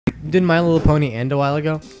Didn't My Little Pony end a while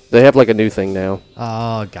ago? They have like a new thing now.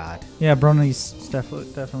 Oh god. Yeah, Brony's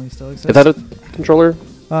definitely still exists. Is that a controller?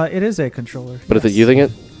 It is a controller. But is it using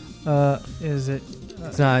it? Is it?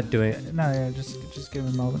 It's not doing it. No, yeah, just give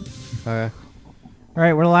it a moment. Okay. All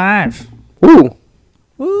right, we're live. Woo!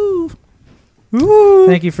 Woo! Woo!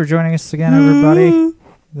 Thank you for joining us again, everybody.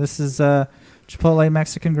 This is Chipotle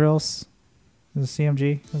Mexican Grills. This is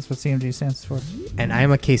CMG. That's what CMG stands for. And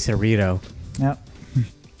I'm a quesarito. Yep.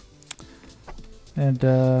 And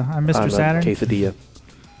I'm Mr. Saturn. Quesadilla.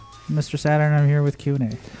 Mr. Saturn. I'm here with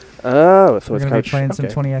Q&A. Oh, so We're it's gonna be playing okay.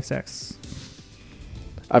 some 20XX.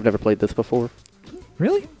 I've never played this before.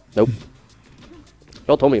 Really? Nope.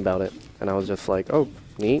 Y'all told me about it, and I was just like, oh,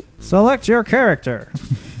 neat. Select your character.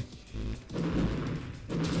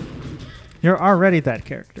 You're already that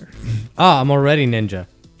character. Oh, I'm already ninja.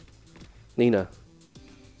 Nina.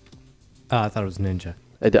 Oh, I thought it was ninja.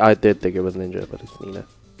 I did think it was Ninja, but it's Nina.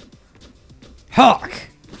 Hawk!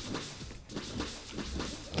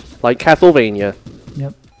 Like Castlevania.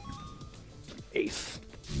 Yep. Ace.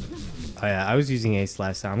 Oh yeah, I was using Ace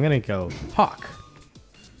last time. I'm gonna go Hawk.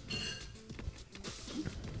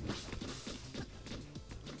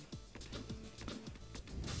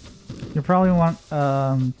 You probably want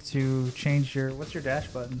to change your... What's your dash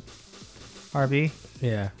button? RB?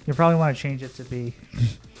 Yeah. You probably want to change it to B.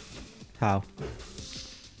 How?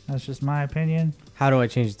 That's just my opinion. How do I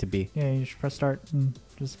change it to B? Yeah, you should press start and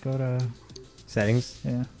just go to... Settings?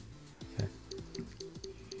 Yeah.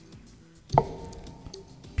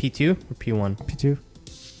 P2 or P1? P2.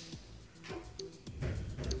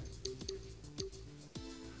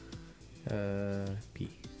 P.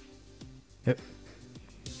 Yep.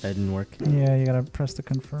 That didn't work. Yeah, you gotta press the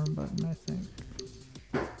confirm button, I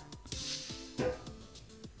think.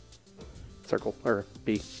 Circle. Or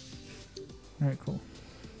B. Alright, cool.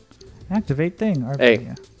 Activate thing. RB, A.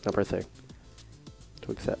 yeah. Number thing.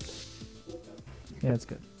 To accept. Yeah, it's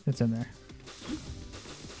good. It's in there.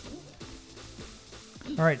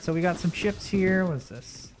 Alright, so we got some chips here. What's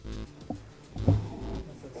this? What's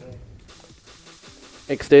that say?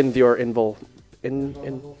 Extend your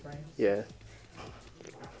yeah.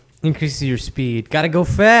 Increases your speed. Gotta go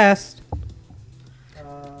fast.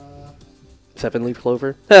 7-leaf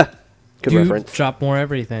clover. Ha! Good Dude, reference. drop more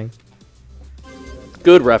everything.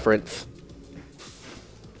 Good reference.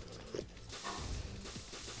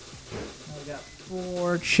 We got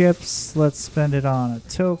 4 chips. Let's spend it on a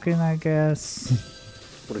token, I guess.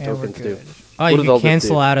 What do And we're tokens do? good. Oh, What you does can all this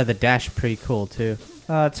cancel do? out of the dash pretty cool too.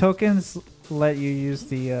 Tokens let you use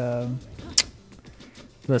the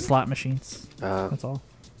slot machines. That's all.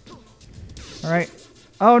 Alright.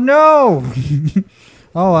 Oh no!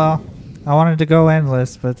 Oh well. I wanted to go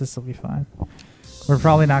endless, but this will be fine. We're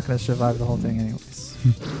probably not going to survive the whole thing anyways.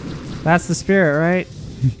 That's the spirit, right?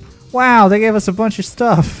 Wow, they gave us a bunch of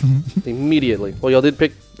stuff. Immediately. Well, y'all did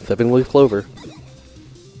pick 7-leaf clover.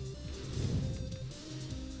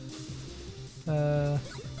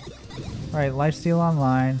 Alright, Lifesteal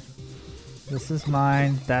Online. This is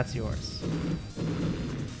mine. That's yours.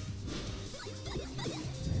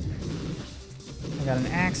 I got an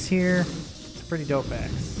axe here. It's a pretty dope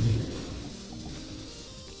axe.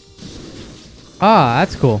 Ah,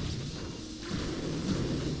 that's cool.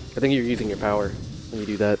 I think you're using your power when you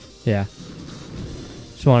do that. Yeah.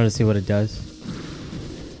 Just wanted to see what it does.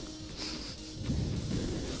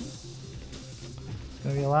 It's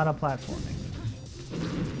gonna be a lot of platforming.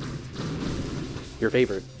 Your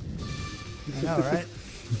favorite. I know, right?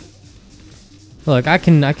 Look, I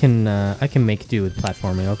can make do with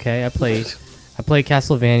platforming. Okay, I play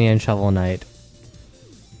Castlevania and Shovel Knight.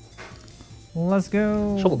 Let's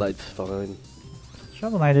go. Shovel Knight's fine.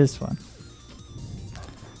 Shovel Knight is fun.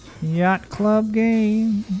 Yacht Club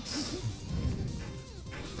games.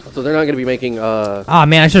 So they're not going to be making Ah,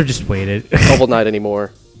 man, I should have just waited. Shovel Knight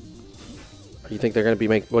anymore. You think they're going to be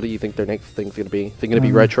what do you think their next thing's going to be? Is it going to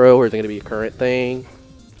be retro or is it going to be a current thing?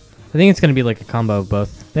 I think it's gonna be like a combo of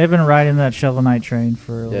both. They've been riding that Shovel Knight train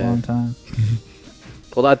for a long time.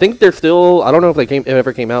 Well, I think they're still. I don't know if it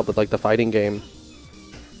ever came out, but like the fighting game,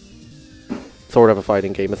 sort of a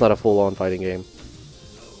fighting game. It's not a full-on fighting game.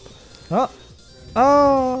 Oh,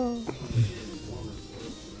 oh,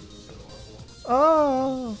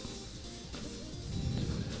 oh,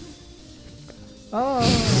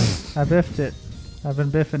 oh! I biffed it. I've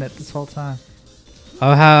been biffing it this whole time.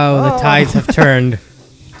 Oh, how the tides have turned.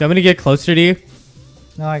 Do you want me to get closer to you?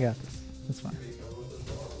 No, I got this. That's fine.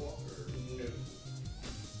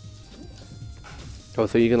 Oh,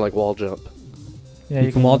 so you can like wall jump. Yeah,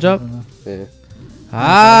 You can wall jump? Yeah.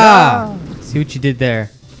 Ah! See what you did there.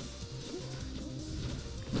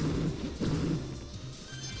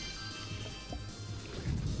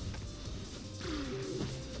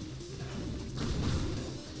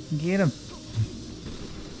 Get him.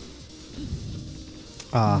 You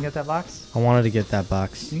can get that box? I wanted to get that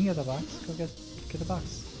box. You can get the box. Go get the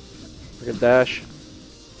box. I can dash.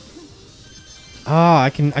 Oh, I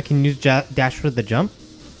can use dash for the jump?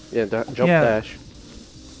 Yeah, jump dash.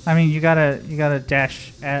 I mean, you gotta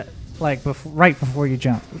dash at like right before you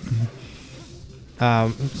jump. It's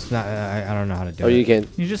not. I don't know how to do it. Oh, you can.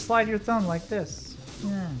 You just slide your thumb like this.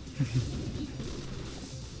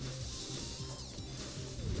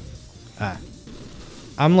 Yeah.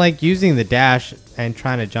 I'm like using the dash and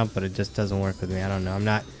trying to jump, but it just doesn't work with me. I don't know. I'm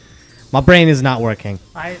not. My brain is not working.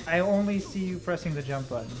 I only see you pressing the jump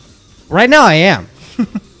button. Right now, I am. All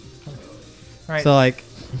right. So like.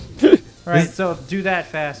 All right. So do that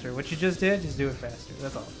faster. What you just did, just do it faster.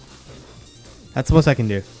 That's all. That's the most I can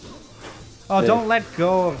do. Oh, Yeah. don't let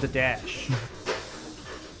go of the dash.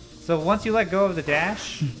 So once you let go of the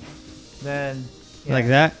dash, then Like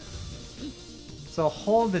that. So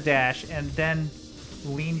hold the dash and then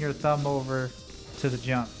lean your thumb over to the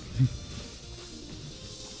jump.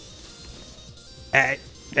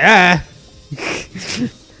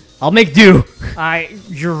 I'll make do.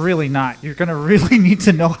 You're really not. You're gonna really need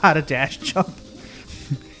to know how to dash jump.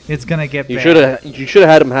 It's gonna get You bad. should have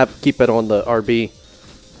had him keep it on the RB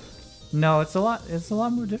No, it's a lot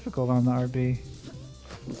more difficult on the RB.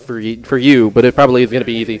 for you, but it probably is gonna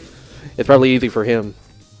be easy. It's probably easy for him.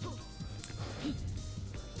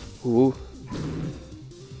 Ooh.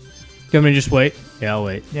 Do you want me to just wait? Yeah, I'll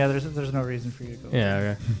wait. Yeah, there's no reason for you to go. Yeah,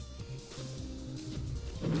 okay.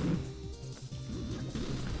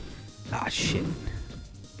 Ah, shit.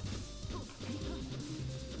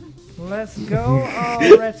 Let's go,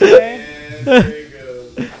 already. There you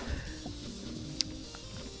go.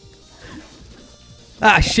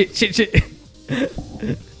 Ah, shit.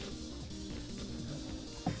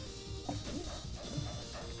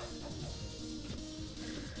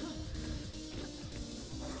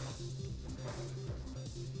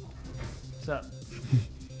 What's up?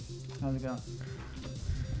 How's it going?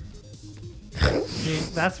 See,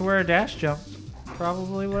 that's where a dash jump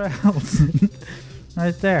probably would have helped.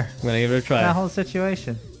 Right there. I'm gonna give it a try. That whole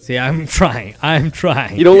situation. See, I'm trying.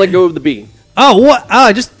 You don't let go of the B. Oh, what?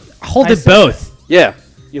 Oh, just hold I it said both. Yeah.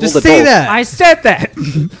 You Just hold it say both. that. I said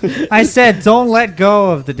that. I said don't let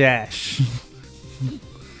go of the dash.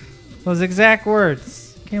 Those exact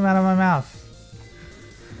words came out of my mouth.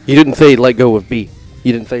 You didn't say let go of B.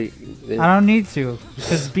 You didn't say. I don't need to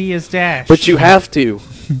because B is dash. But you have to.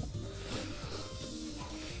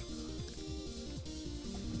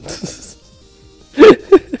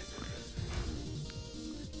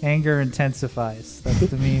 Anger intensifies. That's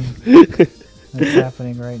the meme that's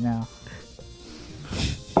happening right now.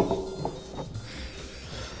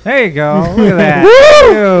 There you go. Look at that.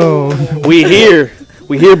 Woo! We here,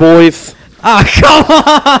 boys. Ah, come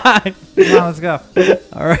on! Come on, let's go.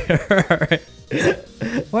 All right.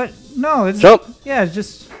 What? No, it's Jump. Yeah,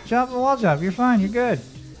 just jump and wall jump. You're fine. You're good.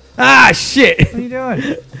 Ah, shit! What are you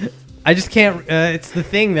doing? I just can't. It's the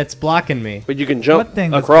thing that's blocking me. But you can jump What thing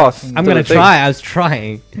that's across. blocking I'm to gonna the thing. try. I was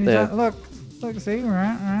trying. You Yeah. Look, see,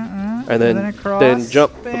 And then- across, then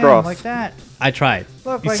jump bam, across. like that. I tried.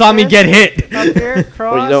 Look, You like saw me this. get hit. Up here,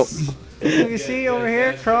 cross. Well, you don't. Look, you see over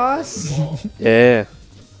here, cross. Yeah.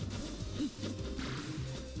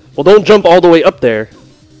 Well, don't jump all the way up there.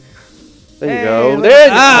 There you Hey, go. look There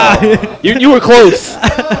at you go. You were close.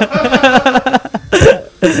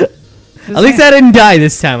 At least I didn't die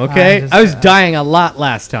this time. Okay, just- I was dying a lot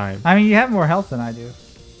last time. I mean, you have more health than I do.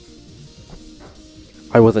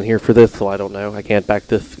 I wasn't here for this, so I don't know. I can't back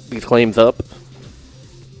these claims up. Perfect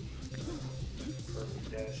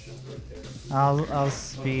dash jump right there. I'll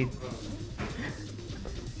speed.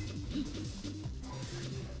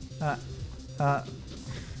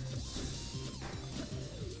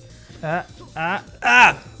 There you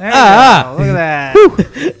Ah. go. Look at that.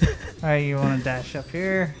 All right, you want to dash up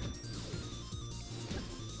here?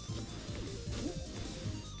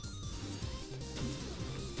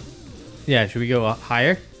 Yeah, should we go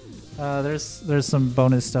higher? There's some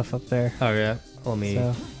bonus stuff up there. Oh yeah. Let me.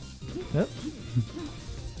 So, yep.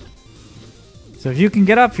 So if you can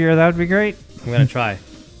get up here, that would be great. I'm gonna try.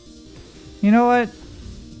 You know what?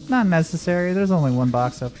 Not necessary. There's only one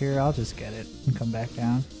box up here. I'll just get it and come back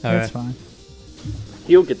down. That's fine.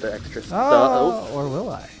 You'll get the extra stuff. Oh, or will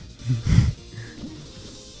I?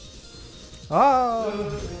 Oh.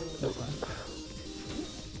 That's fine.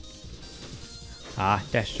 Ah,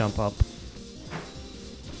 dash jump up.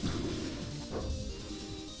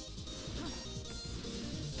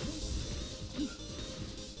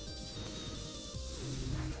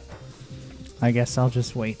 I guess I'll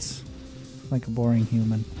just wait, like a boring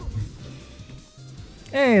human.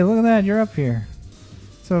 Hey, look at that. You're up here.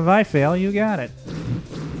 So if I fail, you got it.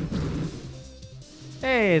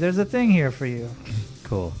 Hey, there's a thing here for you.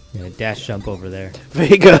 Cool. Yeah, dash jump over there.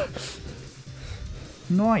 Vega.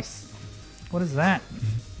 Nice. What is that?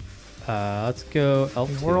 Let's go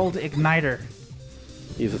L2. World Igniter.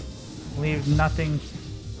 Use it. Leave nothing.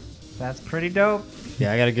 That's pretty dope.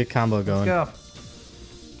 Yeah, I got a good combo going. Let's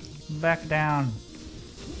go. Back down.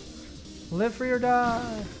 Live free or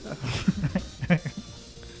die.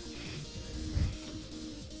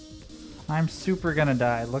 I'm super gonna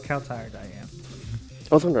die. Look how tired I am.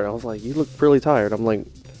 I was wondering. I was like, you look really tired. I'm like,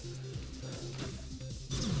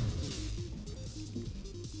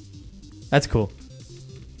 That's cool.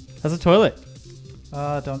 That's a toilet.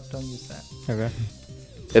 Don't use that. Okay.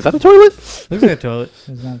 is that a toilet? Looks like a toilet.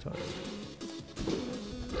 It's not a toilet.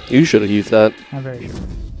 You should have used that. I'm very sure.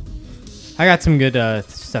 I got some good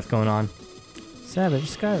stuff going on. Savage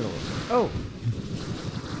Skyward. Oh.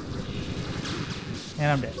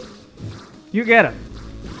 And I'm dead. You get him.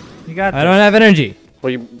 You got I don't have energy.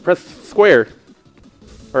 Well, you press square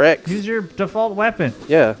or X. Use your default weapon.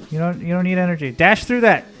 Yeah. You don't need energy. Dash through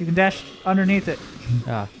that. You can dash underneath it.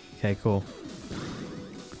 Ah, okay, cool.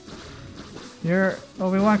 You're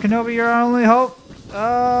Obi-Wan Kenobi, your only hope.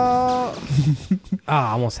 Oh.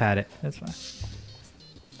 Ah, almost had it. That's fine.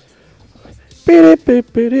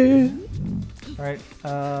 Alright,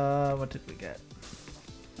 what did we get?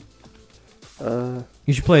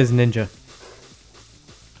 You should play as Ninja.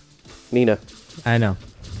 Nina. I know.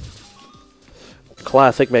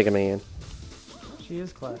 Classic Mega Man. She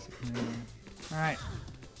is classic. Alright.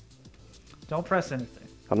 Don't press anything.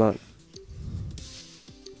 I'm not.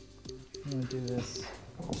 I'm gonna do this.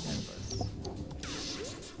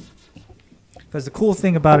 Because the cool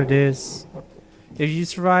thing about it is, if you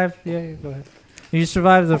survive, yeah, go ahead. If you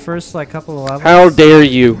survive the first like couple of levels. How dare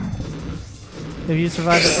you? If you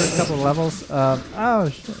survive the first couple of levels, oh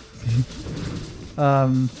shit.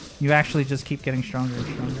 You actually just keep getting stronger and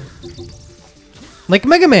stronger. Like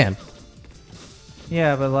Mega Man.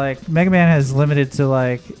 Yeah, but like Mega Man has limited to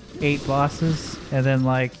like 8 bosses, and then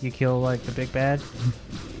like you kill like the big bad.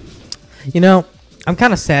 You know, I'm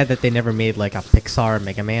kind of sad that they never made like a Pixar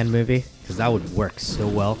Mega Man movie, because that would work so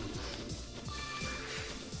well.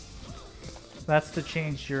 That's to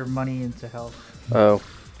change your money into health. Oh.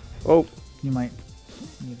 Oh. You might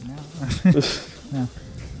need it now. No.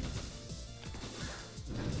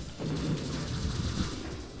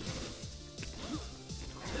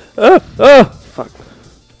 Fuck.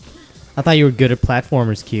 I thought you were good at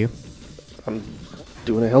platformers, Q. I'm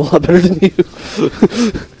doing a hell of a lot better than you.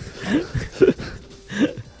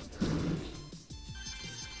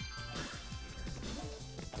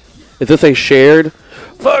 Is this a shared?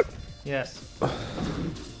 Fuck. Yes.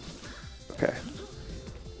 Okay.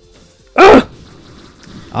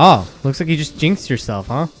 Oh, looks like you just jinxed yourself,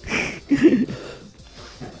 huh?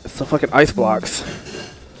 It's the fucking ice blocks.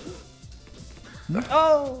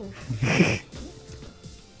 Oh.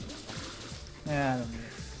 Yeah, I don't need it.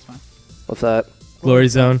 It's fine. What's that? Glory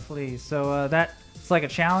Zone. Please. So it's like a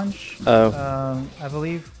challenge. Oh. I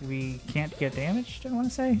believe we can't get damaged. I want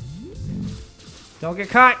to say. Don't get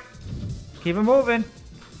caught. Keep it moving.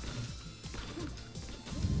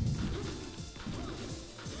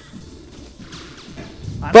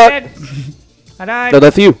 I'm Fuck. dead. I died. No,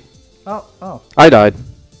 that's you. Oh. I died.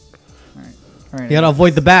 All right. You gotta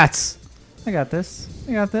avoid the bats. I got this.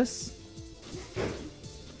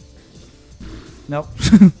 Nope.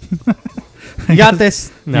 You got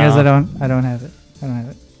this. No. Yes, I don't have it.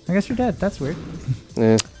 I guess you're dead. That's weird.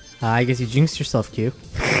 Yeah. I guess you jinxed yourself, Q.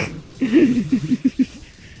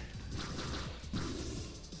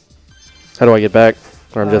 How do I get back?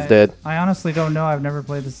 Or I'm just dead. I honestly don't know. I've never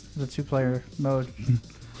played the 2-player mode.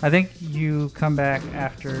 I think you come back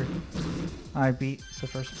after I beat the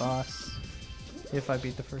first boss. If I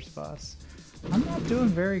beat the first boss. I'm not doing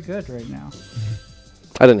very good right now.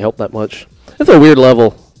 I didn't help that much. It's a weird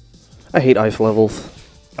level. I hate ice levels.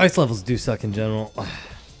 Ice levels do suck in general.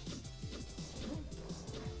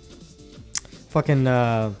 Fucking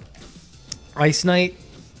Ice Knight.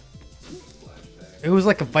 It was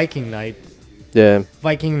like a Viking Knight. Yeah.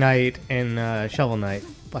 Viking Knight and Shovel Knight.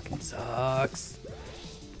 Fucking sucks.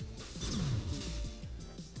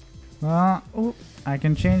 Well, ooh, I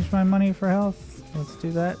can change my money for health. Let's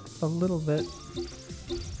do that a little bit.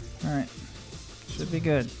 Alright. Should be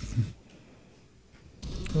good.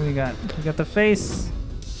 What do we got? We got the face.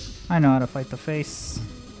 I know how to fight the face.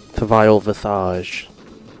 The vile visage.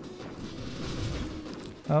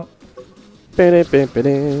 Oh.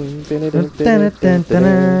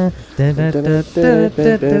 Well,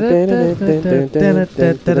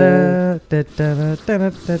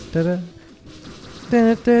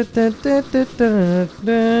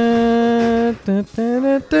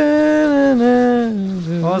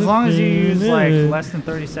 as long as you use like less than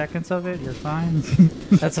 30 seconds of it, you're fine.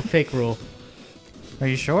 That's a fake rule. Are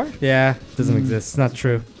you sure? Yeah, doesn't exist. It's not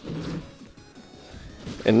true.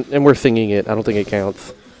 And we're singing it. I don't think it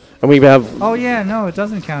counts. And we have. Oh yeah, no, it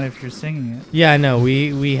doesn't count if you're singing it. Yeah, no,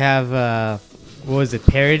 we have what was it,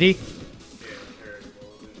 parody?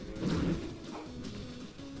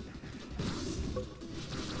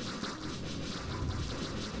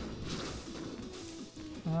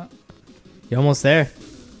 You're almost there.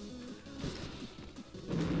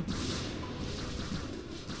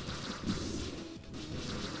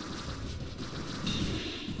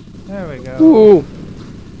 There we go. Ooh.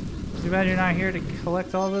 Too bad you're not here to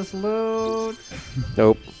collect all this loot.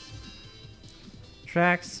 Nope.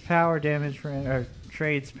 Tracks power damage for or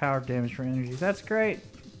trades power damage for energy. That's great.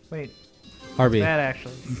 Wait, RB. bad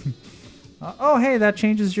actually. Oh hey, that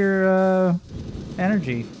changes your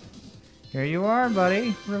energy. Here you are,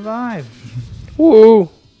 buddy. Revive. Woo. All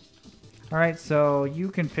right, so you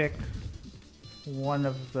can pick one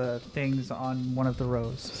of the things on one of the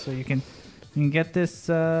rows. So you can get this.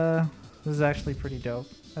 This is actually pretty dope.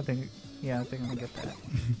 I think I'm gonna get that.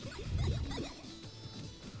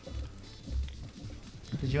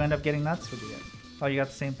 Did you end up getting nuts? Or did you get? Oh, you got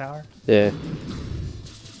the same power. Yeah.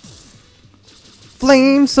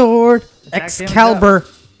 Flame sword, Attack damage Excalibur. up.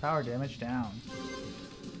 Power damage down.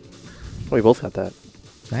 We both got that.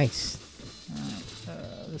 Nice.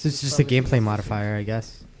 Alright, This is just a gameplay modifier, I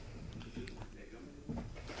guess.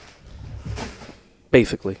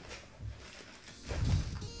 Basically.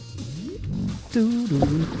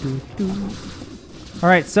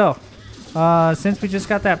 Alright, so since we just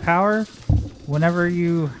got that power, whenever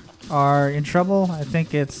you are in trouble, I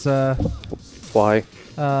think it's Why?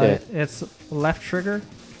 it's left trigger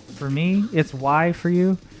for me. It's Y for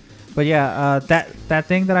you. But yeah, that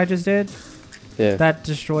thing that I just did, Yeah. that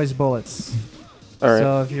destroys bullets. All right.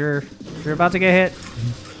 So if you're about to get hit,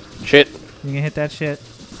 Shit. you can hit that shit.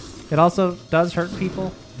 It also does hurt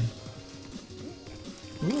people.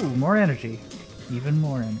 Ooh, more energy. Even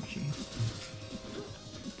more energy.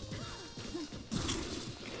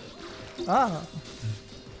 Ah.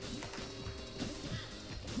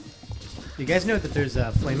 You guys know that there's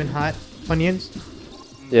flamin' hot onions?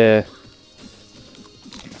 Yeah.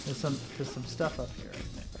 There's some stuff up here. I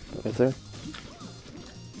think. Is there?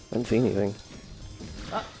 I didn't see anything.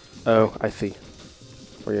 Ah. Oh, I see.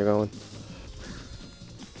 Where you're going.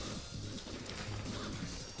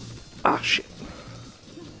 Ah, shit.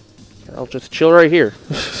 I'll just chill right here.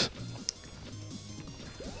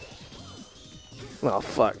 Oh,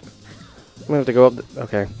 fuck. I'm gonna have to go up.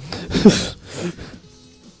 Okay.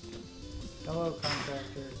 Hello,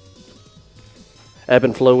 contractor. Ebb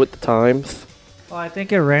and flow with the times. Oh, I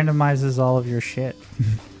think it randomizes all of your shit.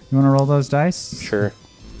 You want to roll those dice? Sure.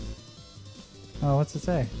 Oh, what's it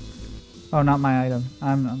say? Oh, not my item.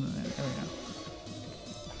 I'm there we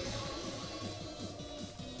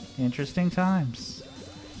go. Interesting times.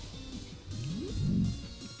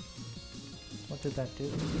 What did that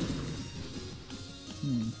do?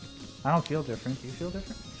 I don't feel different. Do you feel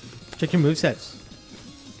different? Check your movesets.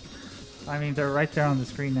 I mean, they're right there on the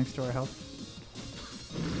screen next to our health.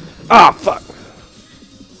 Ah, fuck.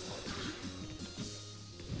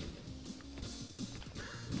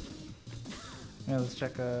 Yeah, let's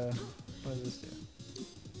check. What does this do?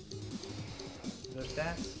 Their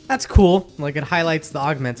stats. That's cool. Like it highlights the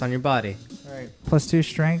augments on your body. All right. +2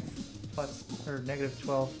 strength, or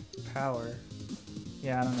 -12 power.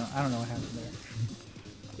 Yeah, I don't know what happened there.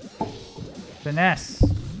 Finesse.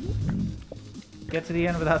 Get to the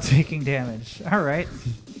end without taking damage. All right.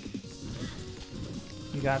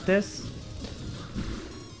 You got this.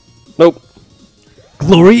 Nope.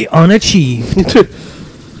 Glory unachieved.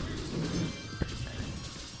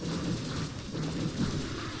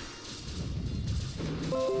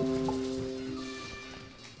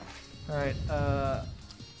 All right.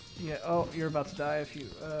 Yeah. Oh, you're about to die if you.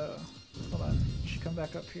 Hold on. You should come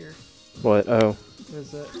back up here. What? Oh.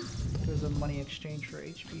 There's a money exchange for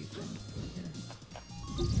HP thing here.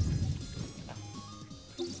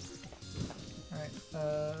 All right.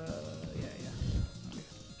 Yeah. Okay.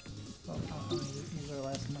 Well, I'm gonna use our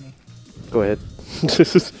last money. Go ahead.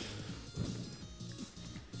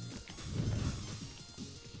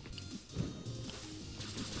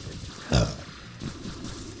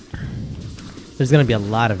 There's gonna be a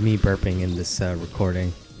lot of me burping in this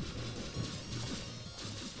recording.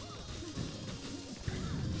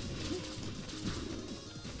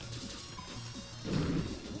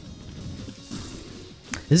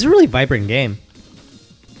 This is a really vibrant game.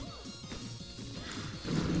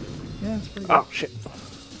 Yeah, it's pretty good. Oh shit.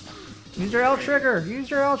 Use your L trigger. Use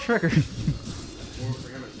your L trigger.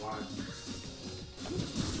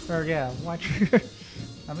 Or yeah, Y trigger.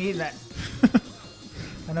 I'm eating that.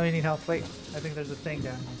 I know you need help. Wait, I think there's a thing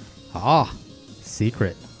down here. Ah,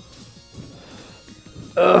 secret.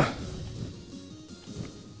 Ugh.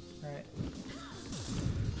 Alright.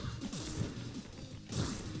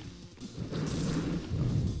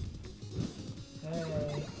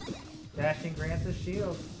 Hey. Dashing grants a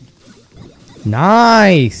shield.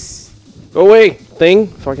 Nice. Go away,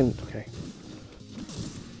 thing. So I can. Okay.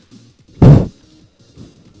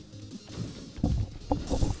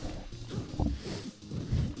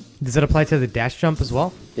 Does it apply to the dash jump as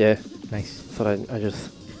well? Yeah. Nice. Thought I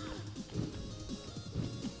just.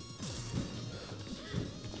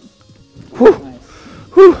 Whew. Nice.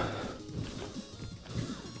 Whew.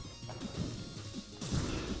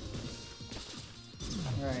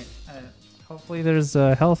 Alright. Hopefully there's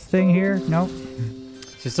a health thing here. Nope.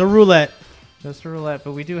 Just a roulette. Just a roulette,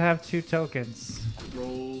 but we do have 2 tokens.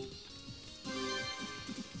 Roll.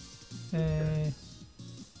 Hey.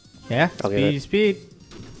 Yeah. I'll get Speed, it. speed.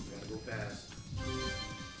 Gotta go fast.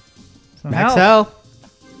 Some Max health.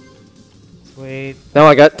 health. Sweet. Now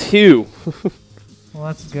I got 2. Well,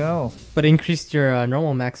 let's go. But increased your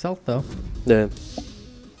normal max health though. Yeah.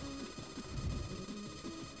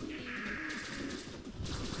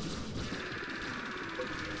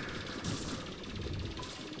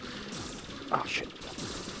 Oh shit.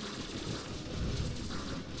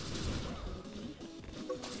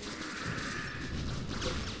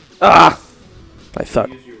 Ah! I suck.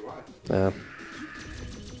 Use your Y. Yeah.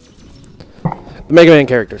 The Mega Man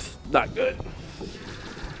character's not good.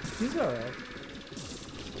 He's alright.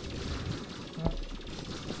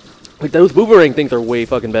 Like those boomerang things are way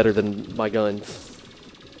fucking better than my guns.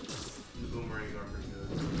 The boomerangs are pretty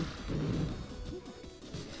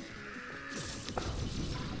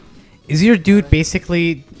good. Is your dude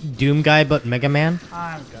basically Doom guy but Mega Man?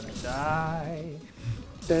 I'm gonna die.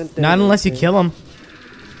 Not unless you kill him.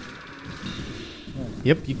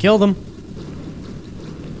 Yep, you killed him.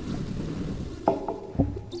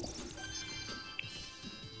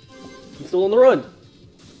 He's still on the run.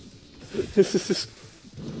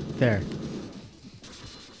 There.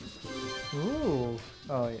 Ooh.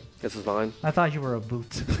 Oh, yeah. This is fine. I thought you were a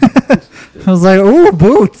boot. I was like, ooh,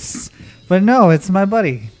 boots. But no, it's my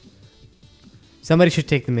buddy. Somebody should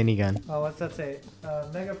take the minigun. Oh, what's that say?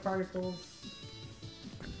 Mega particles.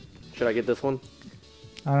 Should I get this one?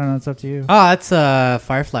 I don't know. It's up to you. Oh, that's a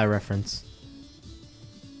Firefly reference.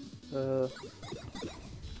 All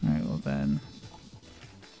right. Well then,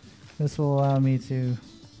 this will allow me to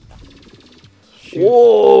shoot.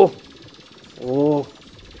 Whoa! Whoa!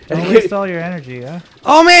 Don't waste all your energy, huh?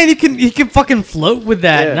 Oh man, you can fucking float with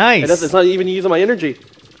that. Yeah, Nice. it's not even using my energy.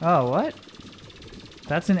 Oh, what?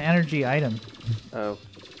 That's an energy item. Oh,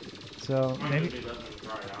 So maybe. Maybe let them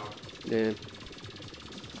try it out. yeah.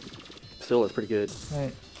 Still, it's pretty good.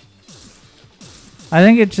 Right. I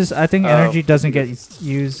think Oh. energy doesn't get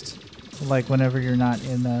used like whenever you're not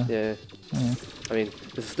in the. Yeah. Yeah, I mean,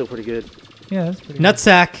 this is still pretty good. yeah that's pretty.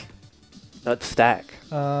 Nutsack. Not stack.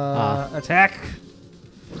 Good. Attack.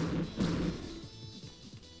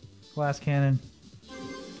 Glass cannon.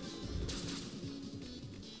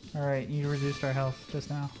 All right, you reduced our health just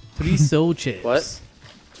now. 3 soul chips. What?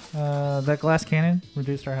 That glass cannon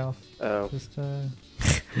reduced our health. Oh. Just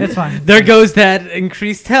it's fine. There goes that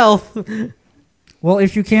increased health. Well,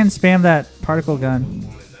 if you can spam that particle gun.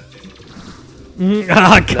 Oh,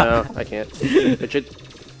 God. No, I can't. It should.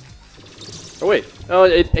 Oh wait. Oh,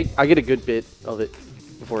 I get a good bit of it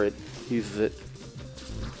before it uses it.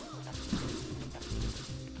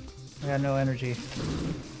 I got no energy.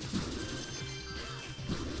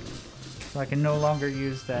 So I can no longer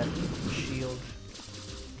use that shield.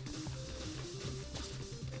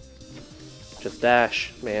 Just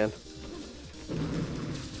dash, man.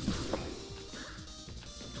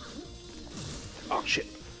 Oh shit.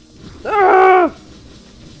 Ah!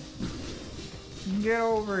 Get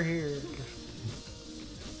over here.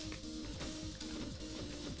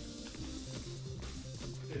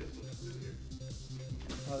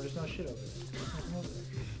 Oh, there's no shit over there. There's nothing over there.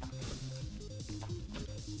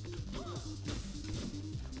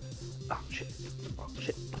 Oh shit. Oh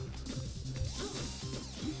shit.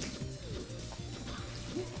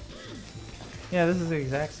 Yeah, this is the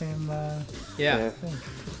exact same Yeah. thing.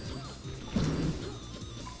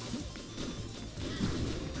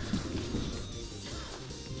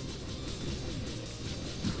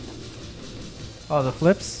 Oh, the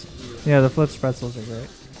flips? Yeah, the flips pretzels are great.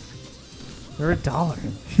 They're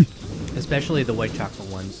 $1. Especially the white chocolate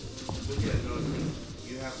ones. But yeah, no,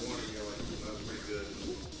 you have one and you're like, that was pretty good.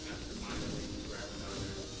 And after finally grabbing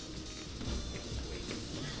another.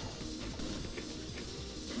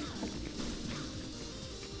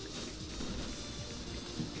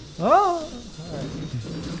 Oh!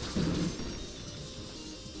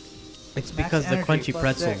 It's Max because the energy crunchy plus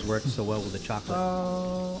pretzels 6. work so well with the chocolate.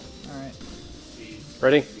 Oh, alright.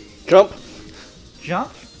 Ready? Jump.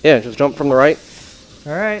 Jump? Yeah, just jump from the right.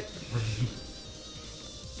 Alright.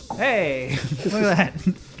 Hey! Look at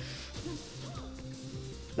that.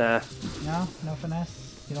 Nah, No? No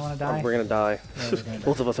finesse? You don't want to die? we're gonna die. Yeah, we're gonna die.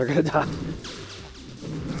 Both of us are gonna die.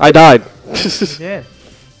 I died. You did.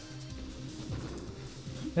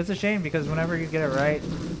 It's a shame because whenever you get it right,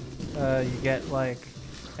 you get like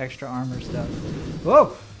extra armor stuff.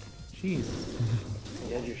 Whoa! Jeez.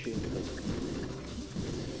 Yeah, your shoe.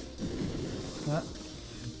 Uh.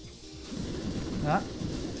 Uh.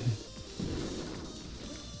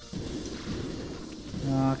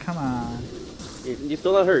 Oh, come on. You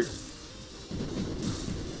still not hurt.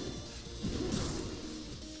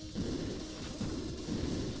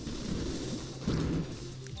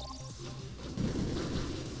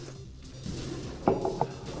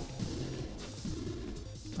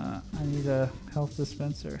 I need a health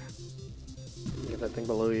dispenser. Get that thing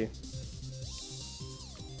below you.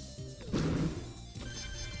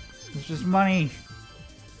 It's just money.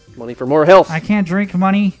 Money for more health. I can't drink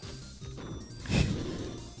money.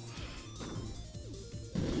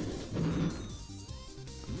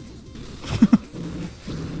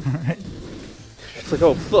 Alright. It's like,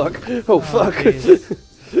 oh fuck, oh fuck. jeez.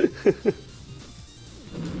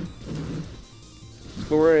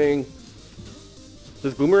 Boomerang.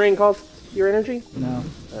 Does boomerang cost your energy? No.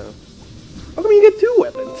 Oh. How come you get 2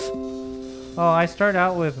 weapons? Oh, I start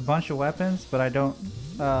out with a bunch of weapons, but I don't,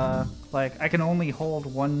 like, I can only hold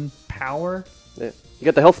 1 power. Yeah. You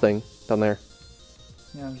got the health thing down there.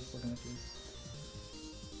 Yeah, I'm just looking at these.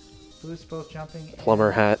 Boost both jumping and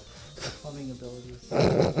Plumber hat. plumbing abilities.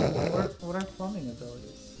 what are plumbing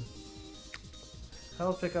abilities?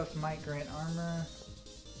 Health pickups might grant armor.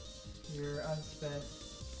 Your unspent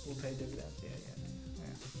will pay dividends. Yeah.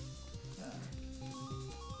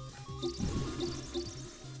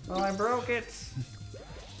 Oh, I broke it!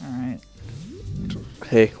 Alright.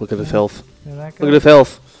 Hey, look at his health. Did that go? Look at his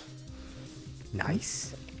health.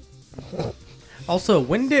 Nice. Also,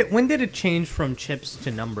 when did it change from chips to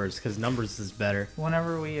numbers? Because numbers is better.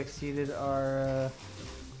 Whenever we exceeded our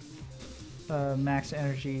max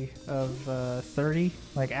energy of 30,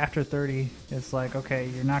 like after 30, it's like, okay,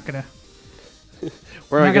 you're not gonna...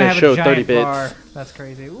 We're not gonna gonna have show a 30 giant bits. bar. That's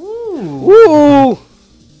crazy. Ooh! Woo!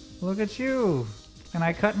 Look at you! And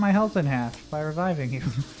I cut my health in half by reviving you.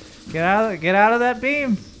 Get out of that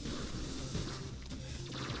beam!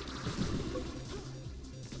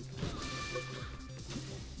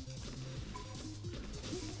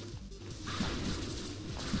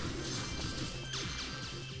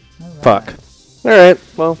 Fuck. Alright,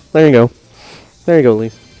 well, there you go. There you go,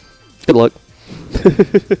 Lee. Good luck.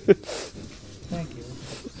 Thank you.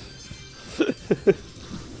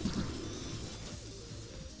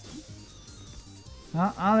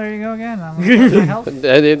 Oh, there you go again. I'm gonna lose my health.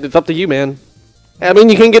 It's up to you, man. I mean,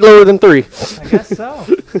 you can get lower than 3. I guess so.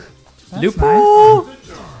 That's Loophole!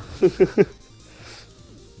 nice.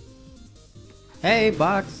 Hey,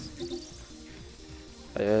 box.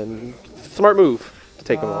 And smart move to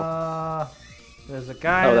take them all. There's a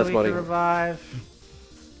guy Oh, that that's we funny. can revive.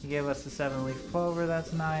 He gave us the 7-leaf clover.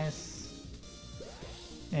 That's nice.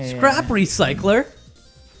 And Scrap recycler.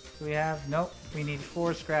 do we have? Nope. We need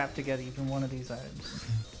 4 scrap to get even one of these items.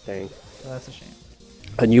 Dang. So that's a shame.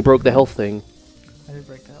 And you broke the health thing. I did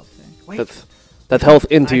break the health thing. Wait. That's health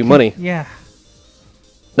into I can- money. Yeah.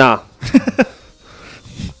 Nah.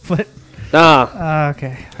 But Nah.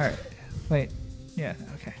 okay. All right. Wait. Yeah.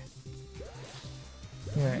 Okay.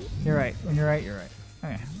 You're right. You're right. When you're right, you're right.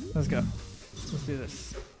 Okay. Let's go. Let's do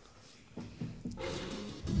this.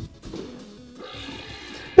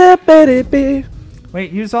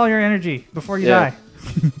 Wait. Use all your energy before you Yeah. die.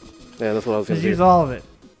 Yeah, that's what I was gonna Just do. use all of it.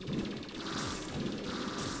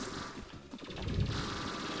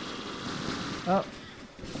 Oh.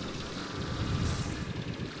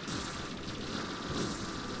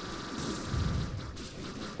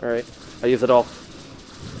 Alright. I use it all.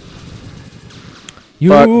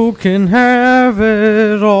 You can have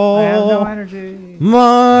it all. I have no energy.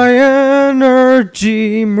 My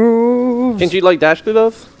energy moves. Can't you, like, dash through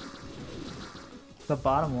those? The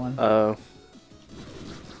bottom one. Oh.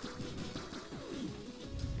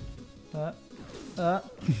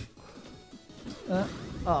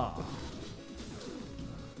 Oh.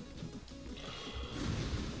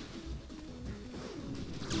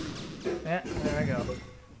 Yeah, there I go.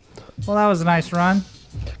 Well, that was a nice run.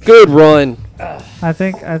 Good run. I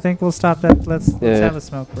think we'll stop that. Let's have a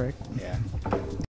smoke break. Yeah.